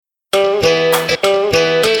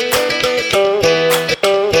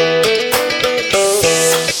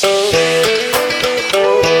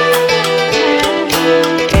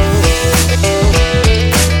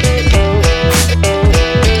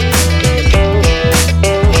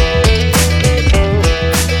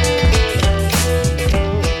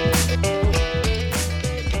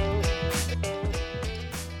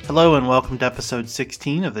Hello and welcome to episode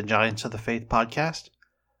 16 of the Giants of the Faith podcast.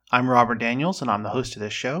 I'm Robert Daniels and I'm the host of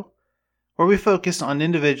this show, where we focus on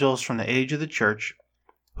individuals from the age of the church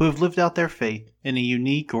who have lived out their faith in a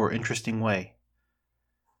unique or interesting way.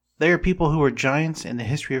 They are people who are giants in the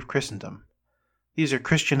history of Christendom. These are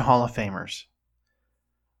Christian Hall of Famers.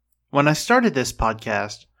 When I started this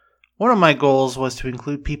podcast, one of my goals was to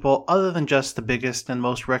include people other than just the biggest and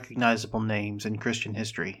most recognizable names in Christian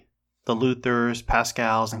history. The Luthers,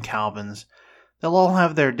 Pascals, and Calvins. They'll all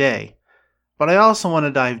have their day, but I also want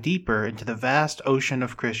to dive deeper into the vast ocean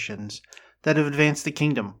of Christians that have advanced the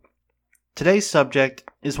kingdom. Today's subject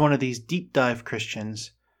is one of these deep dive Christians,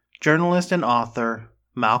 journalist and author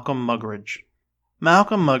Malcolm Muggeridge.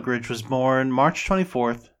 Malcolm Muggeridge was born March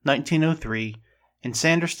 24th, 1903, in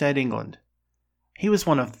Sanderstead, England. He was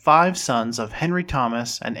one of 5 sons of Henry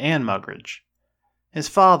Thomas and Anne Muggeridge. His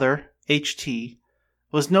father, H.T.,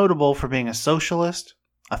 was notable for being a socialist,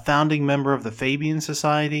 a founding member of the Fabian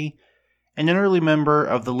Society, and an early member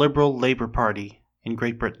of the Liberal Labour Party in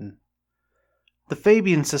Great Britain. The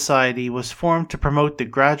Fabian Society was formed to promote the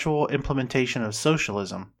gradual implementation of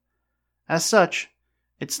socialism. As such,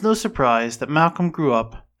 it's no surprise that Malcolm grew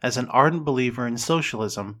up as an ardent believer in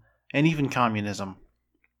socialism and even communism.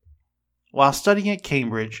 While studying at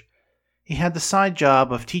Cambridge, he had the side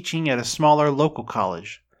job of teaching at a smaller local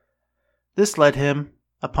college. This led him,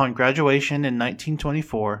 upon graduation in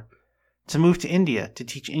 1924, to move to India to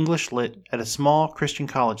teach English Lit at a small Christian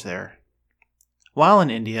college there. While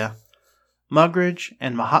in India, Muggeridge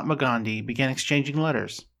and Mahatma Gandhi began exchanging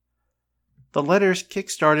letters. The letters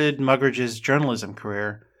kick-started Muggeridge's journalism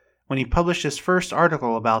career when he published his first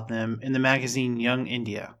article about them in the magazine Young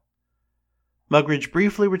India. Muggeridge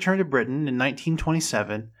briefly returned to Britain in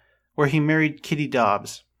 1927, where he married Kitty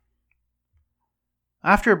Dobbs.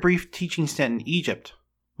 After a brief teaching stint in Egypt,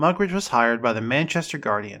 Muggeridge was hired by the Manchester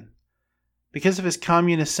Guardian. Because of his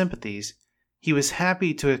communist sympathies, he was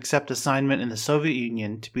happy to accept assignment in the Soviet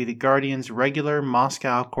Union to be the Guardian's regular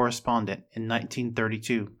Moscow correspondent in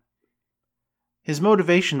 1932. His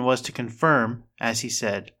motivation was to confirm, as he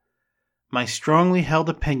said, my strongly held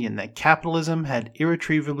opinion that capitalism had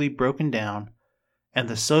irretrievably broken down and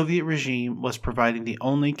the Soviet regime was providing the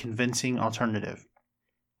only convincing alternative.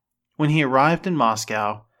 When he arrived in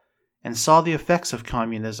Moscow and saw the effects of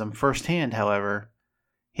communism firsthand, however,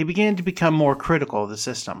 he began to become more critical of the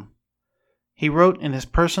system. He wrote in his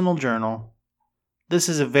personal journal, "This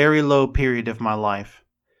is a very low period of my life.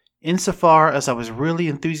 Insofar as I was really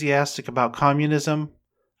enthusiastic about communism,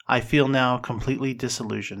 I feel now completely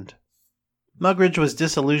disillusioned." Muggeridge was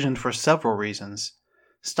disillusioned for several reasons.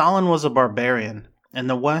 Stalin was a barbarian, and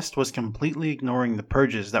the West was completely ignoring the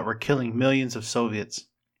purges that were killing millions of Soviets.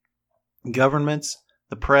 Governments,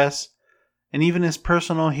 the press, and even his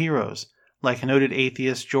personal heroes, like noted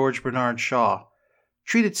atheist George Bernard Shaw,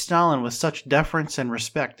 treated Stalin with such deference and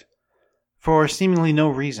respect, for seemingly no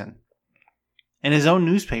reason. And his own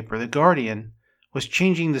newspaper, The Guardian, was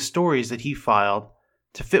changing the stories that he filed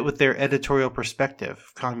to fit with their editorial perspective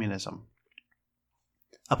of communism.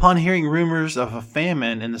 Upon hearing rumors of a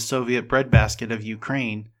famine in the Soviet breadbasket of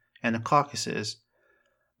Ukraine and the Caucasus,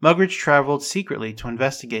 Muggeridge traveled secretly to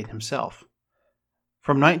investigate himself.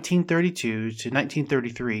 From 1932 to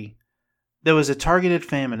 1933, there was a targeted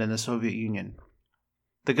famine in the Soviet Union.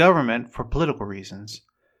 The government, for political reasons,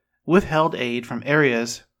 withheld aid from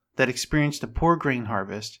areas that experienced a poor grain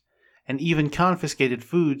harvest and even confiscated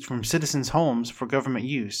foods from citizens' homes for government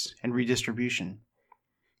use and redistribution.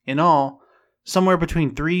 In all, somewhere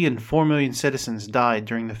between 3 and 4 million citizens died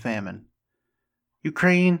during the famine.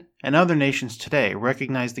 Ukraine and other nations today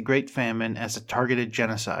recognize the Great Famine as a targeted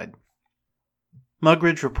genocide.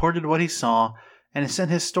 Muggeridge reported what he saw and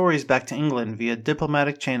sent his stories back to England via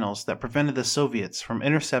diplomatic channels that prevented the Soviets from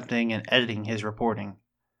intercepting and editing his reporting.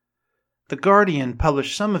 The Guardian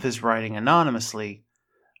published some of his writing anonymously,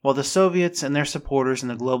 while the Soviets and their supporters in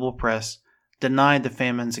the global press denied the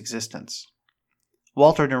famine's existence.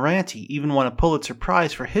 Walter Duranty even won a Pulitzer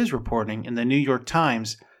Prize for his reporting in the New York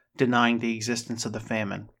Times, denying the existence of the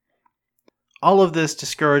famine. All of this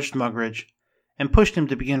discouraged Muggeridge and pushed him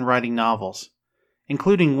to begin writing novels,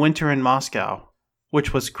 including Winter in Moscow,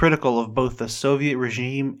 which was critical of both the Soviet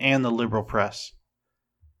regime and the liberal press.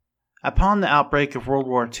 Upon the outbreak of World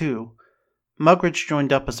War II, Muggeridge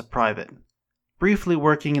joined up as a private, briefly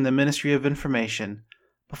working in the Ministry of Information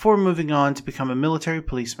before moving on to become a military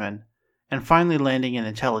policeman and finally landing in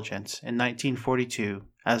intelligence in 1942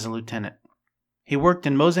 as a lieutenant. He worked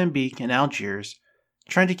in Mozambique and Algiers,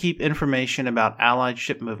 trying to keep information about Allied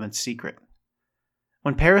ship movements secret.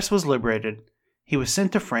 When Paris was liberated, he was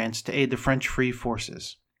sent to France to aid the French Free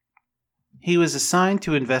Forces. He was assigned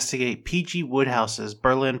to investigate P.G. Wodehouse's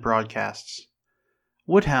Berlin broadcasts.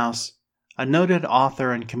 Wodehouse, a noted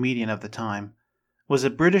author and comedian of the time, was a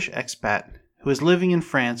British expat who was living in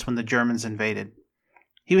France when the Germans invaded.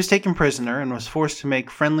 He was taken prisoner and was forced to make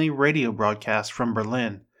friendly radio broadcasts from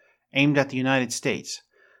Berlin, aimed at the United States,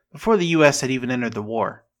 before the U.S. had even entered the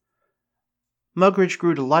war. Muggeridge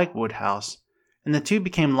grew to like Wodehouse, and the two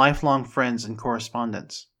became lifelong friends and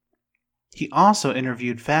correspondents. He also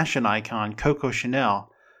interviewed fashion icon Coco Chanel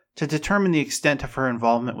to determine the extent of her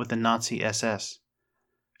involvement with the Nazi SS.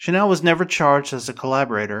 Chanel was never charged as a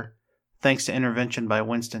collaborator, thanks to intervention by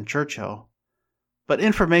Winston Churchill, but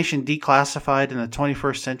information declassified in the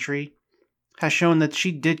 21st century has shown that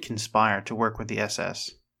she did conspire to work with the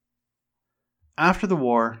SS. After the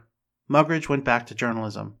war, Muggeridge went back to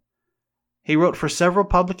journalism. He wrote for several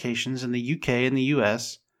publications in the UK and the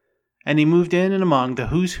US, and he moved in and among the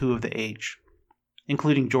who's who of the age,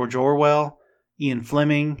 including George Orwell, Ian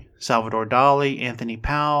Fleming, Salvador Dali, Anthony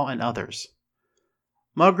Powell, and others.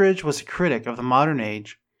 Muggeridge was a critic of the modern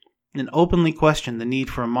age and openly questioned the need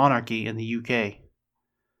for a monarchy in the UK.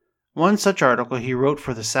 One such article he wrote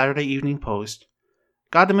for the Saturday Evening Post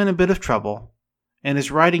got him in a bit of trouble, and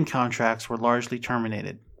his writing contracts were largely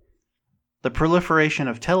terminated. The proliferation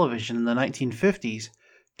of television in the 1950s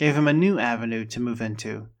gave him a new avenue to move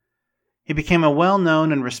into. He became a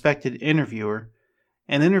well-known and respected interviewer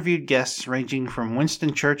and interviewed guests ranging from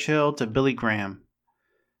Winston Churchill to Billy Graham.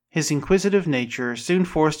 His inquisitive nature soon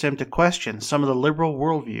forced him to question some of the liberal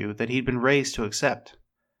worldview that he'd been raised to accept.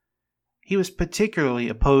 He was particularly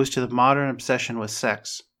opposed to the modern obsession with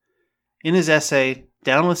sex. In his essay,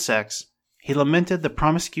 Down with Sex, he lamented the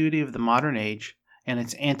promiscuity of the modern age and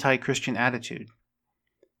its anti-Christian attitude.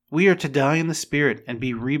 We are to die in the spirit and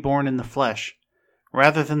be reborn in the flesh,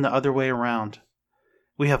 rather than the other way around.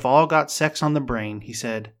 We have all got sex on the brain, he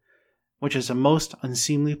said, which is a most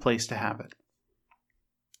unseemly place to have it.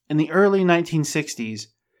 In the early 1960s,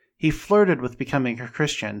 he flirted with becoming a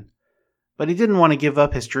Christian, but he didn't want to give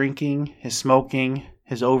up his drinking, his smoking,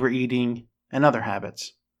 his overeating, and other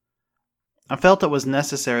habits. I felt it was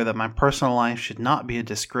necessary that my personal life should not be a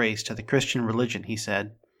disgrace to the Christian religion, he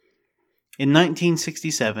said. In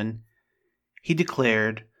 1967, he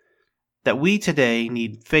declared that we today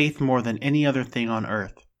need faith more than any other thing on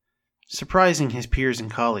earth, surprising his peers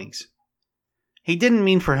and colleagues. He didn't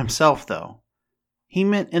mean for himself, though. He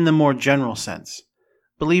meant in the more general sense,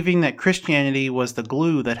 believing that Christianity was the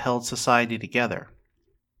glue that held society together.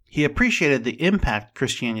 He appreciated the impact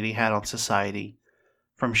Christianity had on society,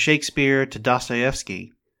 from Shakespeare to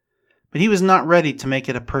Dostoevsky, but he was not ready to make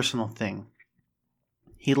it a personal thing.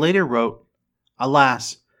 He later wrote,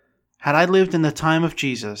 "Alas, had I lived in the time of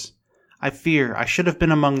Jesus, I fear I should have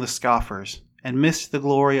been among the scoffers, and missed the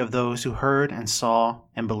glory of those who heard and saw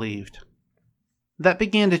and believed." That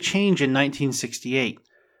began to change in 1968,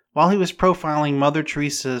 while he was profiling Mother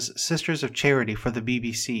Teresa's Sisters of Charity for the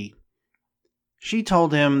BBC. She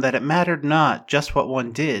told him that it mattered not just what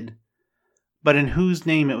one did, but in whose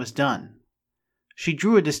name it was done. She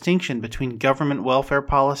drew a distinction between government welfare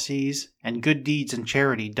policies and good deeds and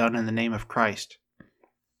charity done in the name of Christ.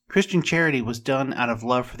 Christian charity was done out of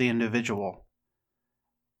love for the individual.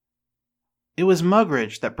 It was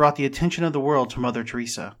Muggeridge that brought the attention of the world to Mother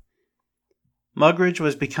Teresa. Muggeridge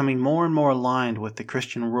was becoming more and more aligned with the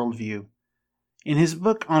Christian worldview. In his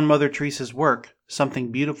book on Mother Teresa's work,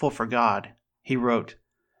 Something Beautiful for God, he wrote,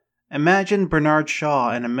 "Imagine Bernard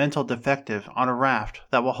Shaw and a mental defective on a raft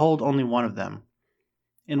that will hold only one of them.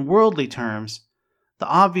 In worldly terms, the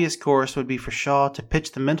obvious course would be for Shaw to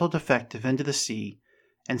pitch the mental defective into the sea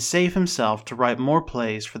and save himself to write more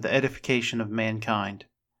plays for the edification of mankind.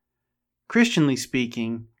 Christianly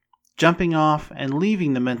speaking, jumping off and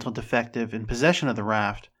leaving the mental defective in possession of the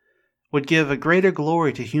raft would give a greater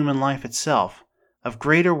glory to human life itself, of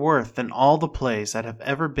greater worth than all the plays that have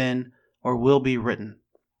ever been or will be written."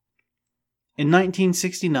 In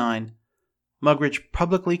 1969, Muggeridge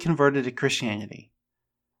publicly converted to Christianity.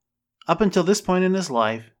 Up until this point in his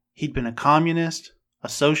life, he'd been a communist, a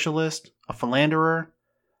socialist, a philanderer,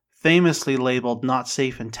 famously labeled not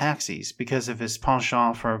safe in taxis because of his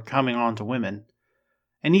penchant for coming on to women,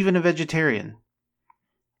 and even a vegetarian.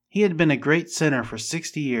 He had been a great sinner for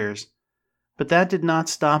 60 years, but that did not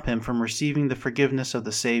stop him from receiving the forgiveness of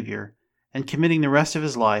the Savior and committing the rest of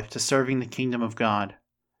his life to serving the kingdom of God.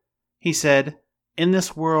 He said, "In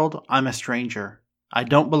this world, I'm a stranger. I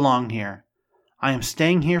don't belong here. I am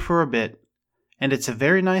staying here for a bit, and it's a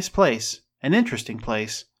very nice place, an interesting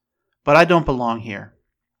place, but I don't belong here."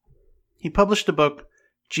 He published a book,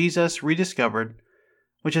 Jesus Rediscovered,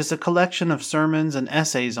 which is a collection of sermons and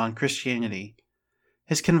essays on Christianity.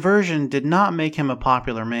 His conversion did not make him a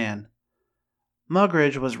popular man.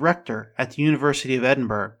 Muggeridge was rector at the University of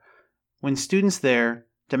Edinburgh when students there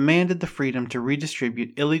demanded the freedom to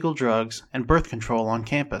redistribute illegal drugs and birth control on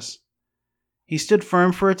campus. He stood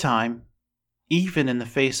firm for a time, even in the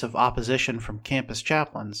face of opposition from campus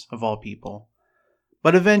chaplains, of all people,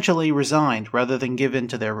 but eventually resigned rather than give in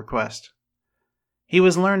to their request. He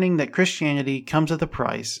was learning that Christianity comes with a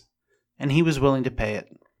price, and he was willing to pay it.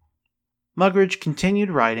 Muggeridge continued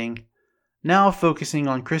writing, now focusing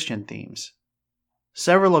on Christian themes.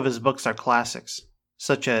 Several of his books are classics,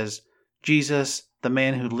 such as Jesus, the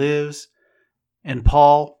Man Who Lives, and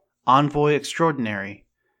Paul, Envoy Extraordinary.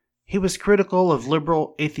 He was critical of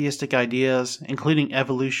liberal atheistic ideas, including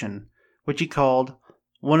evolution, which he called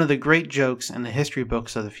one of the great jokes in the history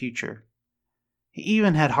books of the future. He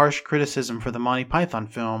even had harsh criticism for the Monty Python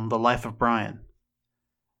film The Life of Brian.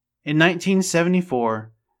 In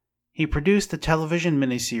 1974, he produced the television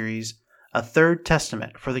miniseries A Third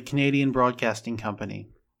Testament for the Canadian Broadcasting Company.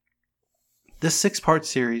 This 6-part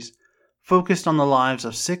series focused on the lives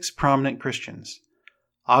of 6 prominent Christians: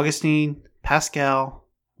 Augustine, Pascal,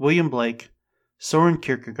 William Blake, Soren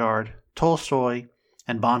Kierkegaard, Tolstoy,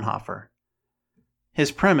 and Bonhoeffer.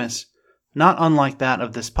 His premise, not unlike that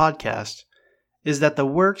of this podcast, is that the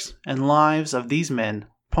works and lives of these men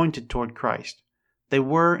pointed toward Christ. They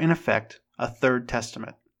were, in effect, a third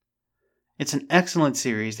testament. It's an excellent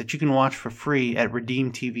series that you can watch for free at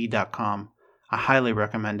redeemtv.com. I highly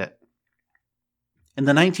recommend it. In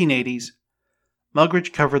the 1980s,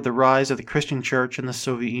 Muggeridge covered the rise of the Christian church in the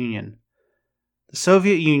Soviet Union. The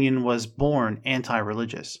Soviet Union was born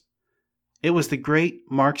anti-religious. It was the great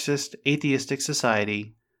Marxist atheistic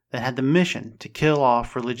society that had the mission to kill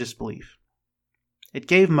off religious belief. It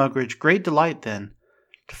gave Muggeridge great delight then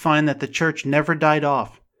to find that the church never died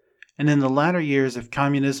off, and in the latter years of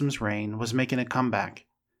communism's reign was making a comeback.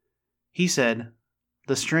 He said,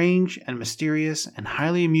 "The strange and mysterious and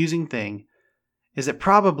highly amusing thing is that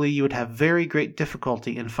probably you would have very great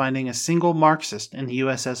difficulty in finding a single Marxist in the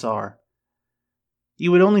USSR.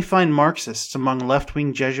 You would only find Marxists among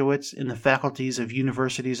left-wing Jesuits in the faculties of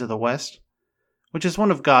universities of the West, which is one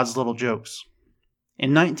of God's little jokes."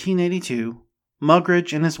 In 1982,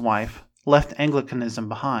 Muggeridge and his wife left Anglicanism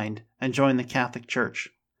behind and joined the Catholic Church.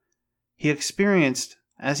 He experienced,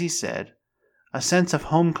 as he said, a sense of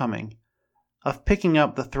homecoming, of picking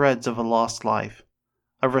up the threads of a lost life,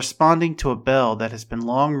 of responding to a bell that has been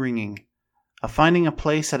long ringing, of finding a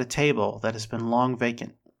place at a table that has been long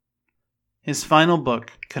vacant. His final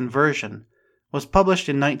book, Conversion, was published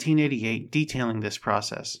in 1988 detailing this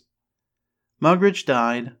process. Muggeridge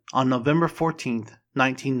died on November 14,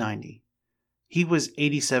 1990. He was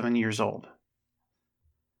 87 years old.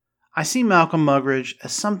 I see Malcolm Muggeridge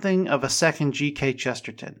as something of a second G.K.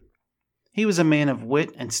 Chesterton. He was a man of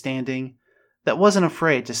wit and standing that wasn't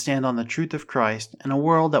afraid to stand on the truth of Christ in a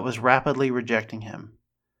world that was rapidly rejecting him.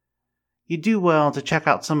 You do well to check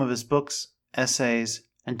out some of his books, essays,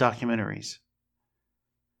 and documentaries.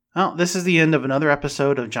 Well, this is the end of another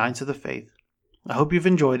episode of Giants of the Faith. I hope you've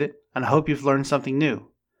enjoyed it, and I hope you've learned something new.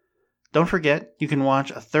 Don't forget, you can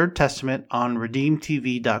watch A Third Testament on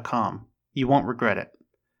redeemtv.com. You won't regret it.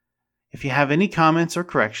 If you have any comments or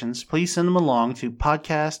corrections, please send them along to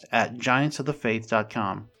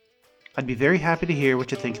podcast@giantsofthefaith.com. I'd be very happy to hear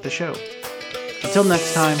what you think of the show. Until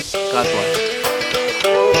next time, God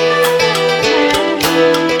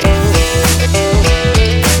bless.